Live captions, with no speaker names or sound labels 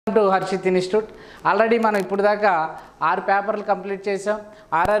To Harshit institute. Already మనం ఇప్పుడు దాకా 6 పేపర్లు కంప్లీట్ చేసాం.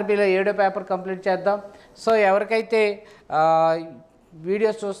 ఆర్ఆర్బీలో 7వ పేపర్ కంప్లీట్ చేద్దాం. సో ఎవరికైతే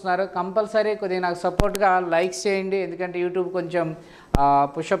వీడియోస్ చూస్తున్నారో కంపల్సరీ కొద్దిగా నాకు సపోర్ట్గా లైక్స్ చేయండి, ఎందుకంటే యూట్యూబ్ కొంచెం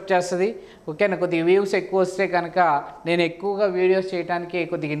పుషప్ చేస్తుంది. ఓకేనా, కొద్దిగా వ్యూస్ ఎక్కువ వస్తే కనుక నేను ఎక్కువగా వీడియోస్ చేయడానికి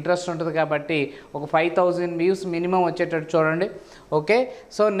కొద్దిగా ఇంట్రెస్ట్ ఉంటుంది. కాబట్టి ఒక 5000 వ్యూస్ మినిమం వచ్చేటట్టు చూడండి. ఓకే,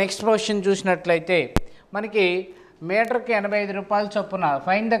 సో నెక్స్ట్ క్వశ్చన్ చూసినట్లయితే మనకి మీటర్కి 85 రూపాయల చొప్పున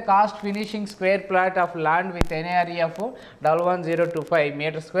find the cost finishing square plot of land with NARE of 11025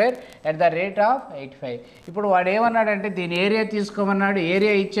 metre square at the rate of 85. ఇప్పుడు వాడు ఏమన్నాడంటే దీని ఏరియా తీసుకోమన్నాడు.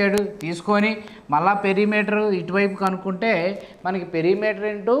 ఏరియా ఇచ్చాడు, తీసుకొని మళ్ళా పెరిమీటర్ ఇటువైపు కనుక్కుంటే మనకి పెరిమీటర్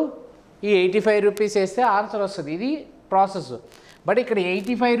ఇంటూ ఈ 85 రూపీస్ వేస్తే ఆన్సర్ వస్తుంది. ఇది ప్రాసెస్. బట్ ఇక్కడ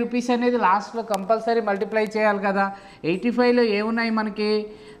 85 రూపీస్ అనేది లాస్ట్లో కంపల్సరీ మల్టిప్లై చేయాలి కదా. 85లో ఏమున్నాయి మనకి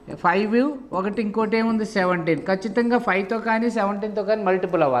 5, ఒకటి ఇంకోటి ఏముంది 17. ఖచ్చితంగా 5తో కానీ 17తో కానీ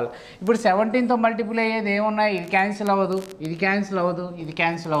మల్టిపుల్ అవ్వాలి. ఇప్పుడు 17తో మల్టిపుల్ అయ్యేది ఏమున్నాయి, ఇది క్యాన్సిల్ అవ్వదు, ఇది క్యాన్సిల్ అవ్వదు, ఇది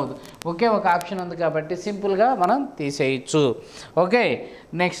క్యాన్సిల్ అవ్వదు. ఓకే, ఒక ఆప్షన్ ఉంది కాబట్టి సింపుల్గా మనం తీసేయచ్చు. ఓకే,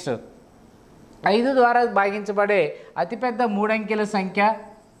 నెక్స్ట్ 5 ద్వారా భాగించబడే అతిపెద్ద 3 అంకెల సంఖ్య,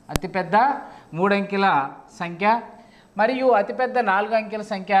 అతిపెద్ద 3 అంకెల సంఖ్య మరియు అతిపెద్ద 4 అంకెల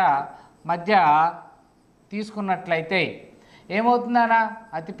సంఖ్య మధ్య తీసుకున్నట్లయితే ఏమవుతుందన్నా,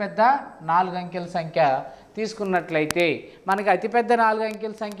 అతిపెద్ద 4 అంకెల సంఖ్య తీసుకున్నట్లయితే మనకి అతిపెద్ద 4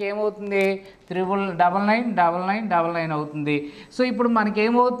 అంకెల సంఖ్య ఏమవుతుంది 999999 అవుతుంది. సో ఇప్పుడు మనకి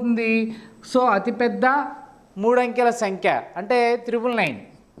ఏమవుతుంది, సో అతిపెద్ద 3 అంకెల సంఖ్య అంటే 999.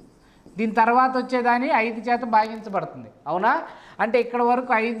 దీని తర్వాత వచ్చేదాన్ని 5 చేత భాగించబడుతుంది. అవునా, అంటే ఇక్కడ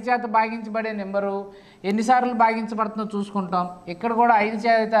వరకు 5 చేత భాగించబడే నెంబరు ఎన్నిసార్లు భాగించబడుతుందో చూసుకుంటాం. ఇక్కడ కూడా 5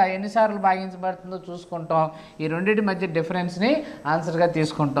 చేత ఎన్నిసార్లు భాగించబడుతుందో చూసుకుంటాం. ఈ రెండింటి మధ్య డిఫరెన్స్ని ఆన్సర్గా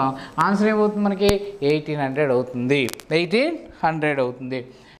తీసుకుంటాం. ఆన్సర్ ఏమవుతుంది మనకి 1800 అవుతుంది. 1800 అవుతుంది.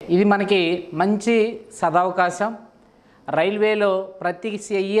 ఇది మనకి మంచి సదవకాశం. రైల్వేలో ప్రతి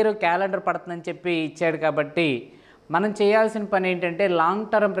ఇయర్ క్యాలెండర్ పడుతుందని చెప్పి ఇచ్చాడు. కాబట్టి మనం చేయాల్సిన పని ఏంటంటే లాంగ్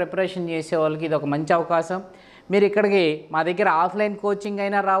టర్మ్ ప్రిపరేషన్ చేసే వాళ్ళకి ఇది ఒక మంచి అవకాశం. మీరు ఇక్కడికి మా దగ్గర ఆఫ్లైన్ కోచింగ్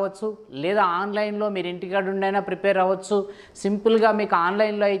అయినా రావచ్చు, లేదా ఆన్లైన్లో మీరు ఇంటికాడ ఉండైనా ప్రిపేర్ అవ్వచ్చు. సింపుల్గా మీకు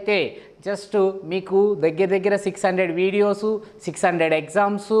ఆన్లైన్లో అయితే జస్ట్ మీకు దగ్గర 600 వీడియోసు, 600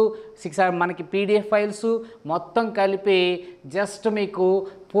 ఎగ్జామ్స్, 600 మనకి PDF ఫైల్స్ మొత్తం కలిపి జస్ట్ మీకు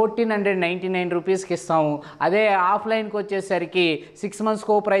 1499 రూపీస్కి ఇస్తాము. అదే ఆఫ్లైన్కి వచ్చేసరికి 6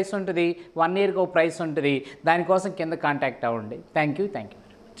 మంత్స్కి ఓ ప్రైస్ ఉంటుంది, 1 ఇయర్కి ఓ ప్రైస్ ఉంటుంది. దానికోసం కింద కాంటాక్ట్ అవ్వండి. Thank you.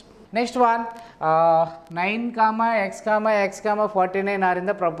 Next one 9, X, are in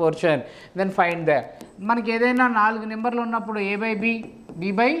the proportion. Then find the మనకి ఏదైనా 4 నెంబర్లు ఉన్నప్పుడు A/B,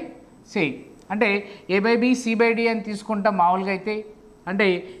 B/C అంటే A/B C/D అని తీసుకుంటాం మామూలుగా అయితే. అంటే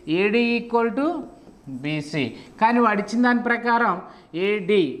AD = BC, కానీ వాడు ఇచ్చిన దాని ప్రకారం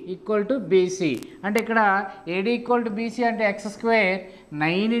AD = BC. అంటే ఇక్కడ AD = BC అంటే x²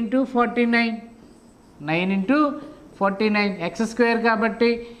 9 × 49, 9 × 49 x² కాబట్టి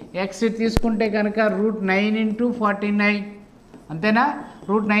x తీసుకుంటే కనుక √9 × 49 అంతేనా.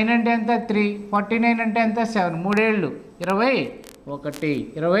 √9 అంటే ఎంత 3, 49 అంటే ఎంత 7, 3 ఏళ్ళు 21.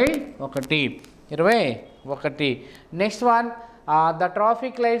 Next one the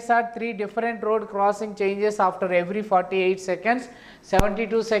traffic lights are 3 different road crossing changes after every 48 seconds,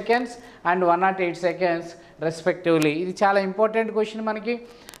 72 seconds and 108 seconds respectively. ఇది చాలా ఇంపార్టెంట్ క్వశ్చన్ మనకి.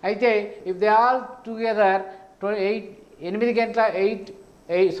 అయితే if they all together 8 గంటల 8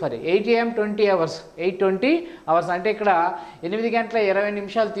 AM 20 hours, 8:20 hours అంటే ఇక్కడ 8 గంటల 20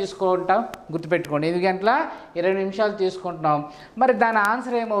 నిమిషాలు తీసుకుంటాం. గుర్తుపెట్టుకోండి, 8 గంటల 20 నిమిషాలు తీసుకుంటున్నాం. మరి దాని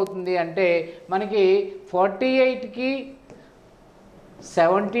ఆన్సర్ ఏమవుతుంది అంటే మనకి 48కి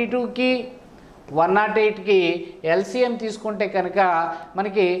 72కి 108కి LCM తీసుకుంటే కనుక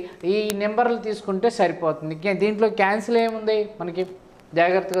మనకి ఈ నెంబర్లు తీసుకుంటే సరిపోతుంది. దీంట్లో క్యాన్సిల్ ఏముంది మనకి,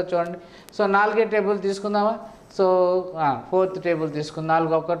 జాగ్రత్తగా చూడండి. సో 4 టేబుల్ తీసుకుందామా. సో 4th టేబుల్ తీసుకుందాం.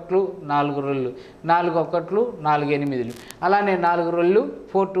 4 1లు 4 2లు, 4 1లు 4 8లు, అలానే 4 2లు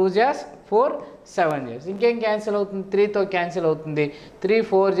 4 2s 4 7s. ఇంకేం క్యాన్సిల్ అవుతుంది, 3తో క్యాన్సిల్ అవుతుంది. 3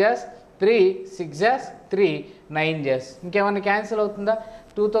 4s 3 6s 3 9s. ఇంకేమైనా క్యాన్సిల్ అవుతుందా,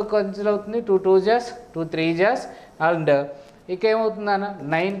 2తో క్యాన్సిల్ అవుతుంది, 2 2s 2 3s అండ్ ఇంకేమవుతుందన్న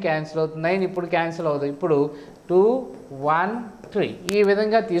 9 క్యాన్సిల్ అవుతుంది. 9 ఇప్పుడు క్యాన్సిల్ అవుతుంది. ఇప్పుడు 2 1 3 ఈ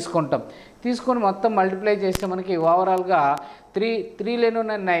విధంగా తీసుకుంటాం. తీసుకొని మొత్తం మల్టిప్లై చేస్తే మనకి ఓవరాల్గా 3 లేను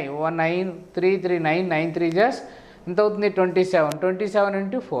 9 3 3 9 9 3s ఎంత అవుతుంది 27. 27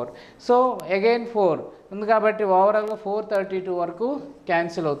 × 4. సో అగైన్ 4 ఉంది కాబట్టి ఓవరాల్గా 432 వరకు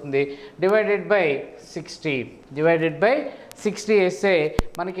క్యాన్సిల్ అవుతుంది. డివైడెడ్ బై 60 వేస్తే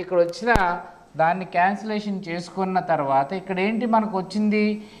మనకి ఇక్కడ వచ్చిన దాన్ని క్యాన్సిలేషన్ చేసుకున్న తర్వాత ఇక్కడ ఏంటి మనకు వచ్చింది,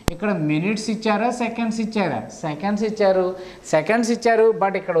 ఇక్కడ మినిట్స్ ఇచ్చారా సెకండ్స్ ఇచ్చారా, సెకండ్స్ ఇచ్చారు.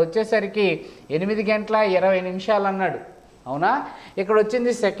 బట్ ఇక్కడ వచ్చేసరికి 8 గంటల 20 నిమిషాలు అన్నాడు, అవునా. ఇక్కడ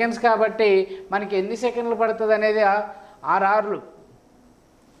వచ్చింది సెకండ్స్ కాబట్టి మనకి ఎన్ని సెకండ్లు పడుతుంది అనేది 6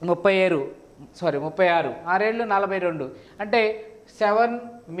 36 6 42 అంటే 7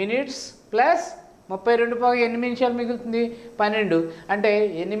 మినిట్స్ ప్లస్ 32 పోగా 8 నిమిషాలు మిగులుతుంది 12 అంటే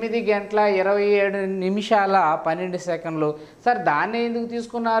 8 గంటల 27 నిమిషాల 12 సెకండ్లు. సార్ దాన్ని ఎందుకు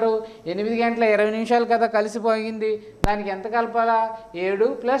తీసుకున్నారు, 8 గంటల 20 నిమిషాలు కదా కలిసిపోయింది, దానికి ఎంత కలపాలా 7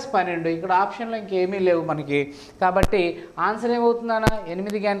 + 12. ఇక్కడ ఆప్షన్లో ఇంకేమీ లేవు మనకి, కాబట్టి ఆన్సర్ ఏమవుతుందన్నా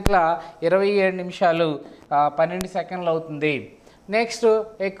 8 గంటల 27 నిమిషాలు 12 సెకండ్లు అవుతుంది. Next,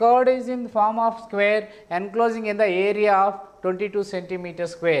 a chord is in the form of square enclosing in the area of 22 centimeter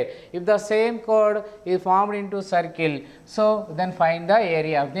square. If the same chord is formed into circle, so then find the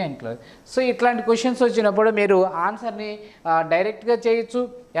area of the enclosure. So ఇట్లాంటి questions వచ్చినప్పుడు మీరు ఆన్సర్ని డైరెక్ట్గా చేయొచ్చు.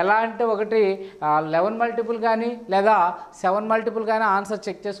 ఎలా అంటే ఒకటి 11 multiple కానీ లేదా 7 మల్టిపుల్ కానీ ఆన్సర్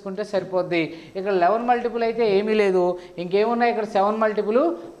చెక్ చేసుకుంటే సరిపోద్ది. ఇక్కడ 11 మల్టిపుల్ అయితే ఏమీ లేదు, ఇంకేమున్నాయి ఇక్కడ 7 మల్టిపుల్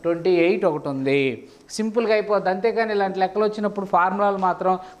 28 ఒకటి ఉంది, సింపుల్గా అయిపోద్ది. అంతేకాని ఇలాంటి లెక్కలు వచ్చినప్పుడు ఫార్ములాలు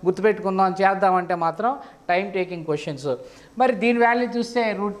మాత్రం గుర్తుపెట్టుకుందాం చేద్దామంటే మాత్రం టైం టేకింగ్ క్వశ్చన్స్. మరి దీని వాల్యూ చూస్తే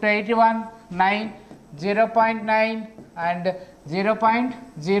 √81 9 0.9 అండ్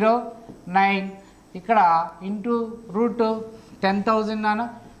 0.09 ఇక్కడ ఇంటూ √10,000 నాన్న.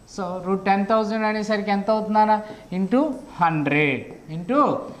 సో √10,000 అనేసరికి ఎంత అవుతుందన్న ఇంటూ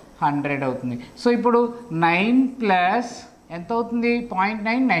 100 అవుతుంది. సో ఇప్పుడు 9 ప్లస్ ఎంత అవుతుంది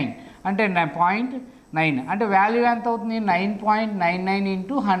 0.99 అంటే 0.9 అంటే వాల్యూ ఎంత అవుతుంది 9.99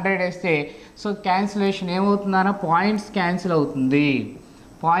 ఇంటూ 100 వేస్తే సో క్యాన్సిలేషన్ ఏమవుతుందన్న పాయింట్స్ క్యాన్సిల్ అవుతుంది,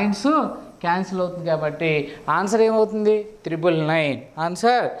 కాబట్టి ఆన్సర్ ఏమవుతుంది 999.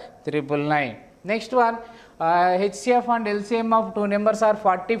 Answer 999. Next one, HCF and LCM of two numbers are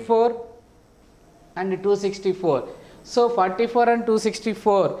 44 and 264. So 44 and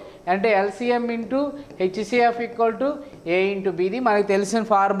 264 అంటే LCM into HCF equal to A into B, ఇది మనకు తెలిసిన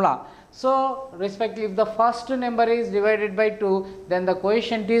formula. So respectively if the first number is divided by 2 then the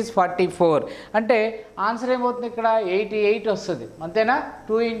quotient is 44 అంటే answer ఏమవుతుంది ఇక్కడ 88 వస్తుంది, అంతేనా.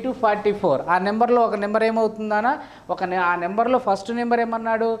 2 into 44 ఆ నెంబర్లో ఒక నెంబర్ ఏమవుతుందనా ఆ నెంబర్లో ఫస్ట్ నెంబర్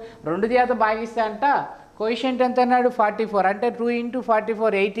ఏమన్నాడు 2 చేత భాగిస్తే అంట కోఎఫిషియంట్ ఎంత అన్నాడు 44 అంటే 2 into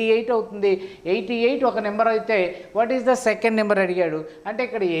 44 88 అవుతుంది. 88 ఒక నెంబర్ అయితే what is the second number అడిగాడు అంటే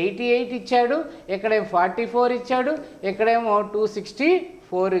ఇక్కడ 88 ఇచ్చాడు, ఇక్కడేమో 44 ఇచ్చాడు, ఇక్కడేమో 264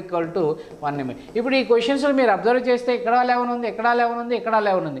 ఈక్వల్ టు 1 నెంబర్. ఇప్పుడు ఈ క్వశ్చన్స్లో మీరు అబ్జర్వ్ చేస్తే ఇక్కడ 11 ఉంది, ఇక్కడ 11 ఉంది, ఇక్కడ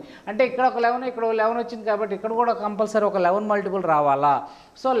 11 ఉంది అంటే ఇక్కడ ఒక 11 ఇక్కడ 11 వచ్చింది కాబట్టి ఇక్కడ కూడా కంపల్సరీ ఒక 11 మల్టిపుల్ రావాలా.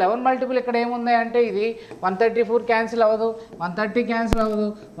 సో 11 మల్టిపుల్ ఇక్కడ ఏముంది అంటే ఇది 134 క్యాన్సిల్ అవ్వదు, 130 క్యాన్సిల్ అవ్వదు,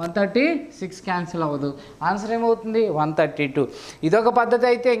 136 క్యాన్సిల్ అవ్వదు, ఆన్సర్ ఏమవుతుంది 132. ఇదొక పద్ధతి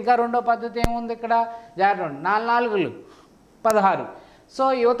అయితే ఇంకా రెండో పద్ధతి ఏముంది ఇక్కడ 4 4 16. సో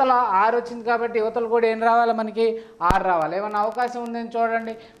యువతల 6 వచ్చింది కాబట్టి యువతలు కూడా ఏం రావాలి మనకి 6 రావాలి. ఏమైనా అవకాశం ఉందని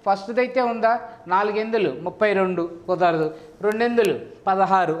చూడండి. ఫస్ట్ది అయితే ఉందా 4 ఎందులు 32 కుదరదు, 2 ఎందులు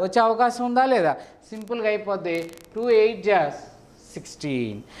 16 వచ్చే అవకాశం ఉందా లేదా, సింపుల్గా అయిపోద్ది 2 8 జా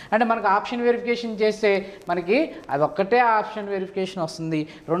 16 అంటే మనకు ఆప్షన్ వెరిఫికేషన్ చేస్తే మనకి అదొక్కటే ఆప్షన్ వెరిఫికేషన్ వస్తుంది.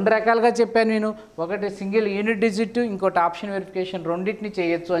 2 రకాలుగా చెప్పాను నేను, ఒకటి సింగిల్ యూనిట్ డిజిట్, ఇంకోటి ఆప్షన్ వెరిఫికేషన్, రెండింటిని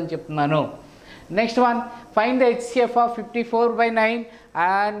చేయొచ్చు అని చెప్తున్నాను. Next one, find the HCF of 54/9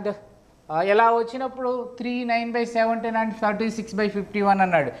 and ఎలా వచ్చినప్పుడు 3 9/17 అండ్ 36/51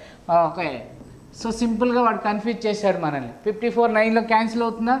 అన్నాడు. ఓకే, సో సింపుల్గా వాడు కన్ఫ్యూజ్ చేశాడు మనల్ని. 54 9లో క్యాన్సిల్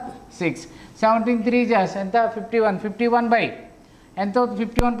అవుతుందా 6, 17 3 జాస్ ఎంత 51, 51 బై ఎంత అవుతుంది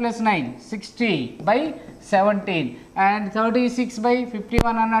 51 + 9 60/17 అండ్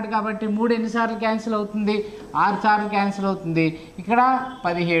 36/51 అన్నాడు కాబట్టి 3 ఎన్నిసార్లు క్యాన్సిల్ అవుతుంది 6 సార్లు క్యాన్సిల్ అవుతుంది. ఇక్కడ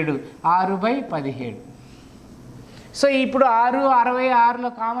 17 6/17. సో ఇప్పుడు 6 66లో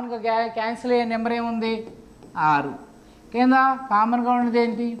కామన్గా క్యాన్సిల్ అయ్యే నెంబర్ ఏముంది 6, కింద కామన్గా ఉన్నది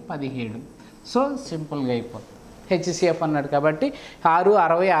ఏంటి 17. సో సింపుల్గా అయిపోతుంది. HCF అన్నాడు కాబట్టి 6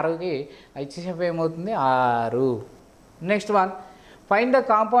 60 60కి HCF ఏమవుతుంది 6. Next one, find the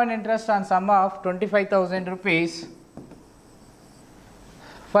compound interest on sum of 25,000 rupees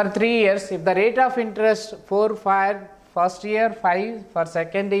for 3 years if the rate of interest 4 for first year, 5 for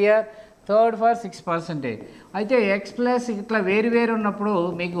second year, third for 6%. అయితే x ప్లస్ ఇట్లా వేరు ఉన్నప్పుడు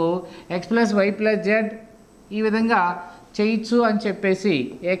మీకు x + y + z ఈ విధంగా చేయొచ్చు అని చెప్పేసి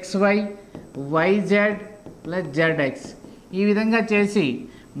xy yz + zx ఈ విధంగా చేసి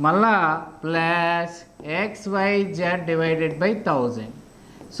మళ్ళా ప్లస్ XYZ / 1000.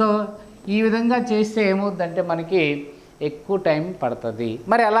 సో ఈ విధంగా చేస్తే ఏమవుతుందంటే మనకి ఎక్కువ టైం పడుతుంది.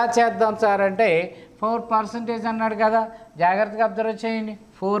 మరి ఎలా చేద్దాం సార్ అంటే 4% అన్నాడు కదా, జాగ్రత్తగా అబ్జర్వ్ చేయండి.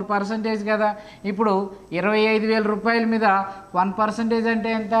 4% కదా. ఇప్పుడు 25,000 రూపాయల మీద 1% అంటే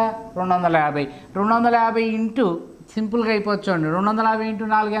ఎంత? 250. 250 ఇంటూ సింపుల్గా అయిపోవచ్చు అండి. 250 ఇంటూ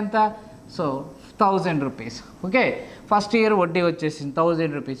 4 ఎంత? So 1000 rupees. Okay, first year వడ్డీ వచ్చేసింది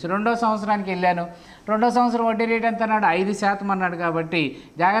 1000 రూపీస్. రెండో సంవత్సరానికి వెళ్ళాను. రెండో సంవత్సరం వడ్డీ రేట్ ఎంత అన్నాడు? 5% అన్నాడు. కాబట్టి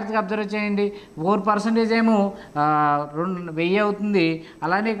జాగ్రత్తగా అబ్జర్వ్ చేయండి. 4% ఏమో 1000 అవుతుంది.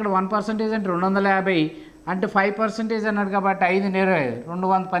 అలానే ఇక్కడ 1% అంటే 250 అంటే 5% అన్నాడు. కాబట్టి 5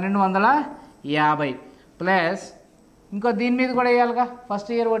 1250 ప్లస్ ఇంకో దీని మీద కూడా వేయాలిగా, ఫస్ట్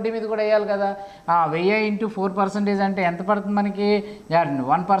ఇయర్ వడ్డీ మీద కూడా వేయాలి కదా. 1000 ఇంటూ 4% అంటే ఎంత పడుతుంది మనకి?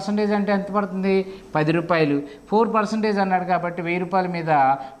 1% అంటే ఎంత పడుతుంది? 10 రూపాయలు. 4% అన్నాడు కాబట్టి 1000 రూపాయల మీద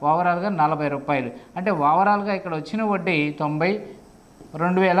ఓవరాల్గా 40 రూపాయలు. అంటే ఓవరాల్గా ఇక్కడ వచ్చిన వడ్డీ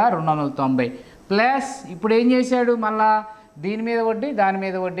 22,290 ప్లస్ ఇప్పుడు ఏం చేశాడు? మళ్ళా దీని మీద వడ్డీ దాని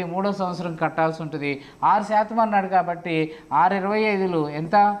మీద వడ్డీ మూడో సంవత్సరం కట్టాల్సి ఉంటుంది. 6% అన్నాడు కాబట్టి 6/25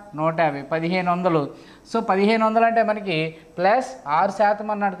 ఎంత? 150, 1500. సో 1500 అంటే మనకి ప్లస్ 6%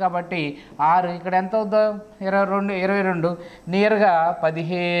 అన్నాడు కాబట్టి 6 ఇక్కడ ఎంత అవుద్దాం? 22 నియర్గా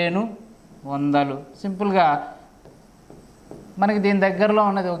 1500. సింపుల్గా మనకి దీని దగ్గరలో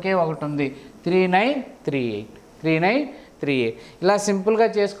ఉన్నది ఒకే ఒకటి ఉంది, 3938. ఇలా సింపుల్గా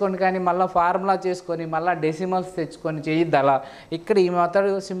చేసుకోండి. కానీ మళ్ళీ ఫార్ములా చేసుకొని మళ్ళీ డెసిమల్స్ తెచ్చుకొని చేయొద్దు. అలా ఇక్కడ ఈ మెథడ్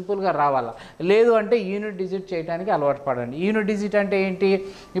సింపుల్గా రావాలా. లేదు అంటే యూనిట్ డిజిట్ చేయడానికి అలవాటు పడండి. యూనిట్ డిజిట్ అంటే ఏంటి?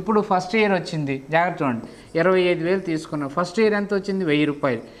 ఇప్పుడు ఫస్ట్ ఇయర్ వచ్చింది, జాగ్రత్త చూడండి, 25,000 తీసుకున్నాం. ఫస్ట్ ఇయర్ ఎంత వచ్చింది? 1000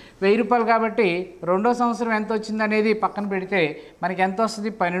 రూపాయలు. 1000 రూపాయలు కాబట్టి రెండో సంవత్సరం ఎంత వచ్చింది అనేది పక్కన పెడితే మనకి ఎంత వస్తుంది?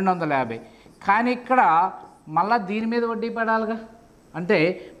 1250. కానీ ఇక్కడ మళ్ళీ దీని మీద వడ్డీ పడాలిగా. అంటే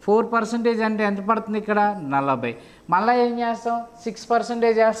 4% అంటే ఎంత పడుతుంది? ఇక్కడ 40. మళ్ళీ ఏం చేస్తాం?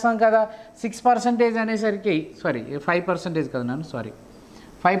 6% చేస్తాం కదా. 6% అనేసరికి 5% కదా నన్ను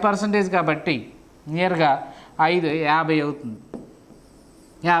 5% కాబట్టి నియర్గా 50 అవుతుంది,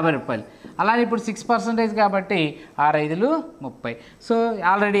 50 రూపాయలు. అలానే ఇప్పుడు 6% కాబట్టి 6×5 30. సో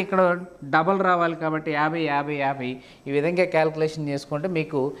ఆల్రెడీ ఇక్కడ డబల్ రావాలి కాబట్టి 50 ఈ విధంగా క్యాలిక్యులేషన్ చేసుకుంటే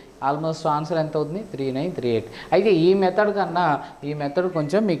మీకు ఆల్మోస్ట్ ఆన్సర్ ఎంత అవుతుంది? 3938. అయితే ఈ మెథడ్ కన్నా ఈ మెథడ్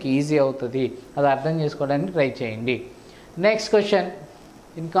కొంచెం మీకు ఈజీ అవుతుంది, అది అర్థం చేసుకోవడానికి ట్రై చేయండి. Next question.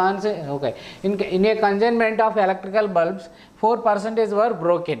 In a consignment of electrical bulbs 4% were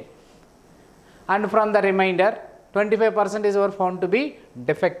broken and from the remainder 25% were found to be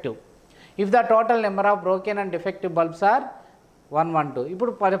defective. If the total number of broken and defective bulbs are 112.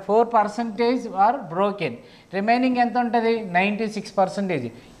 ఇప్పుడు 4% are broken, remaining ఎంత ఉంటుంది? 96%.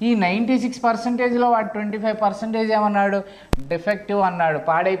 ఈ 96%లో వాడు 25% ఏమన్నాడు? Defective అన్నాడు,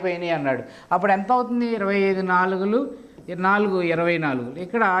 పాడైపోయినాయి అన్నాడు. అప్పుడు ఎంత అవుతుంది? 25 4 24.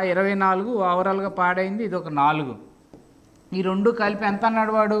 ఇక్కడ 24 ఓవరాల్గా పాడైంది, ఇది ఒక 4. ఈ రెండు కలిపి ఎంత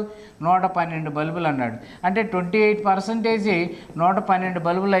అన్నాడు వాడు? 112 బల్బులు అన్నాడు. అంటే 28% 112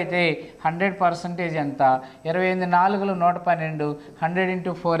 బల్బులు అయితే 100% ఎంత? 25 4 112, 100 ×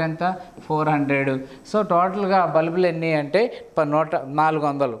 4 ఎంత? 400. సో టోటల్గా బల్బులు ఎన్ని అంటే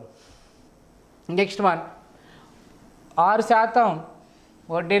 400. నెక్స్ట్ వన్, 6%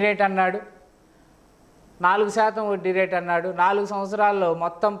 వడ్డీ రేట్ అన్నాడు, 4% వడ్డీ రేట్ అన్నాడు. 4 సంవత్సరాల్లో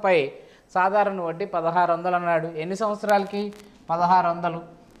మొత్తంపై సాధారణ వడ్డీ 1600 అన్నాడు. ఎన్ని సంవత్సరాలకి? 1600.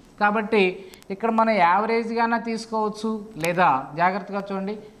 కాబట్టి ఇక్కడ మనం యావరేజ్గానే తీసుకోవచ్చు, లేదా జాగ్రత్తగా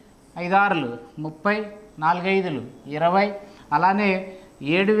చూడండి, 5 6 30, 4 5 20, అలానే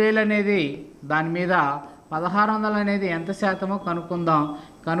 7000 అనేది దాని మీద 1600 అనేది ఎంత శాతమో కనుక్కుందాం.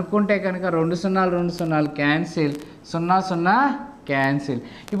 కనుక్కుంటే కనుక 2 0 2 0 క్యాన్సిల్, 0 0 క్యాన్సిల్.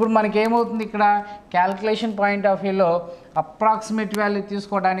 ఇప్పుడు మనకేమవుతుంది? ఇక్కడ క్యాల్కులేషన్ పాయింట్ ఆఫ్ వ్యూలో అప్రాక్సిమేట్ వాల్యూ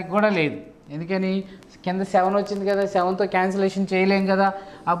తీసుకోవడానికి కూడా లేదు. ఎందుకని? కింద 7 వచ్చింది కదా, 7తో క్యాన్సిలేషన్ చేయలేం కదా.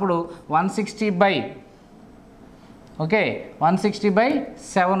 అప్పుడు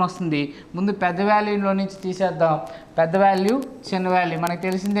 160/7 వస్తుంది. ముందు పెద్ద వాల్యూలో నుంచి తీసేద్దాం. పెద్ద వాల్యూ చిన్న వాల్యూ మనకు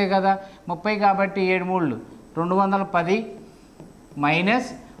తెలిసిందే కదా. 30 కాబట్టి 7 3 210 మైనస్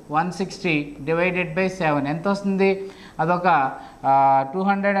 160/7 ఎంత వస్తుంది? అదొక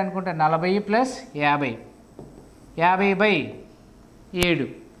 200 అనుకుంటే 40 ప్లస్ 50, 50/7.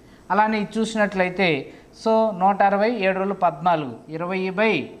 అలానే ఇది చూసినట్లయితే సో 160, 7 రోజులు 14,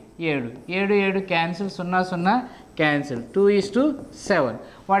 20/7, 7 7 క్యాన్సిల్, 0 0 క్యాన్సిల్, 2:7.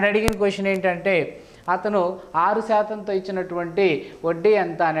 వాడు అడిగిన క్వశ్చన్ ఏంటంటే అతను 6%తో ఇచ్చినటువంటి వడ్డీ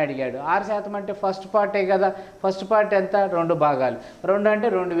ఎంత అని అడిగాడు. 6% అంటే ఫస్ట్ పార్టే కదా. ఫస్ట్ పార్ట్ ఎంత? 2 భాగాలు. 2 అంటే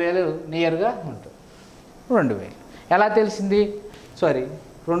 2000 నియర్గా ఉంటుంది. 2000 ఎలా తెలిసింది?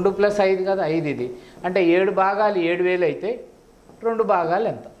 2 + 5 కదా, 5 ఇది. అంటే 7 భాగాలు 7000 అయితే 2 భాగాలు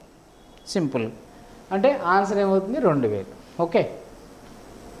ఎంత? సింపుల్. అంటే ఆన్సర్ ఏమవుతుంది 2000. ఓకే,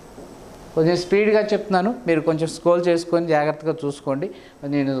 కొంచెం స్పీడ్గా చెప్తున్నాను, మీరు కొంచెం స్క్రోల్ చేసుకొని జాగ్రత్తగా చూసుకోండి.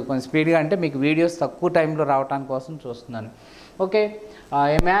 నేను కొంచెం స్పీడ్గా అంటే మీకు వీడియోస్ తక్కువ టైంలో రావడానికి కోసం చూస్తున్నాను. Okay,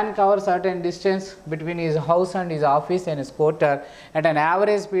 A man cover certain distance between his house and his office and scooter at an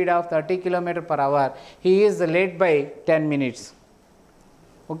average speed of 30 km/h. He is late by 10 minutes.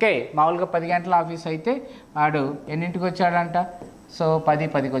 Okay, మామూలుగా 10 గంటల ఆఫీస్ అయితే వాడు ఎన్నింటికి వచ్చాడంట? సో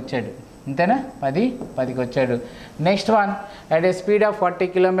 10:10కి వచ్చాడు, అంతేనా? 10:10కి వచ్చాడు. Next one, at a speed of 40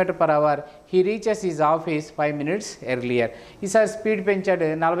 km/h he reaches his office 5 minutes earlier. ఈసారి స్పీడ్ పెంచాడు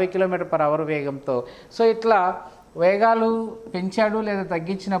 40 km/h వేగంతో. సో ఇట్లా వేగాలు పెంచాడు లేదా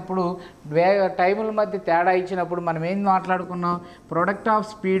తగ్గించినప్పుడు టైముల మధ్య తేడా ఇచ్చినప్పుడు మనం ఏం మాట్లాడుకున్నాం? Product of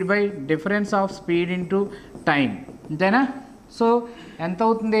speed by difference of speed into time, అంతేనా? సో ఎంత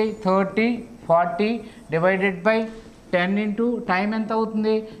అవుతుంది? 30, 40 డివైడెడ్ బై 10 ఇంటూ టైం ఎంత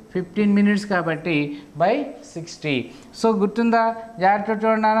అవుతుంది? 15 minutes కాబట్టి బై 60. సో గుర్తుందా? జాగ్రత్త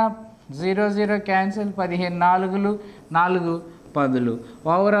చూడండి. 0 0 క్యాన్సిల్, 15 4 4 10.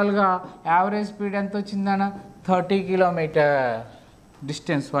 ఓవరాల్గా యావరేజ్ స్పీడ్ ఎంత వచ్చిందన్న? 30 km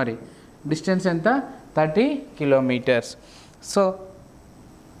డిస్టెన్స్ ఎంత? 30 km. సో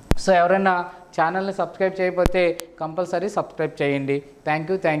ఎవరైనా ఛానల్ని సబ్స్క్రైబ్ చేయకపోతే కంపల్సరీ సబ్స్క్రైబ్ చేయండి.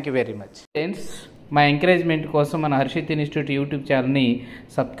 Thank you very much. Friends, మా ఎంకరేజ్మెంట్ కోసం మన హర్షిత్ ఇన్స్టిట్యూట్ యూట్యూబ్ ఛానల్ని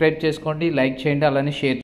సబ్స్క్రైబ్ చేసుకోండి, లైక్ చేయండి, అలానే షేర్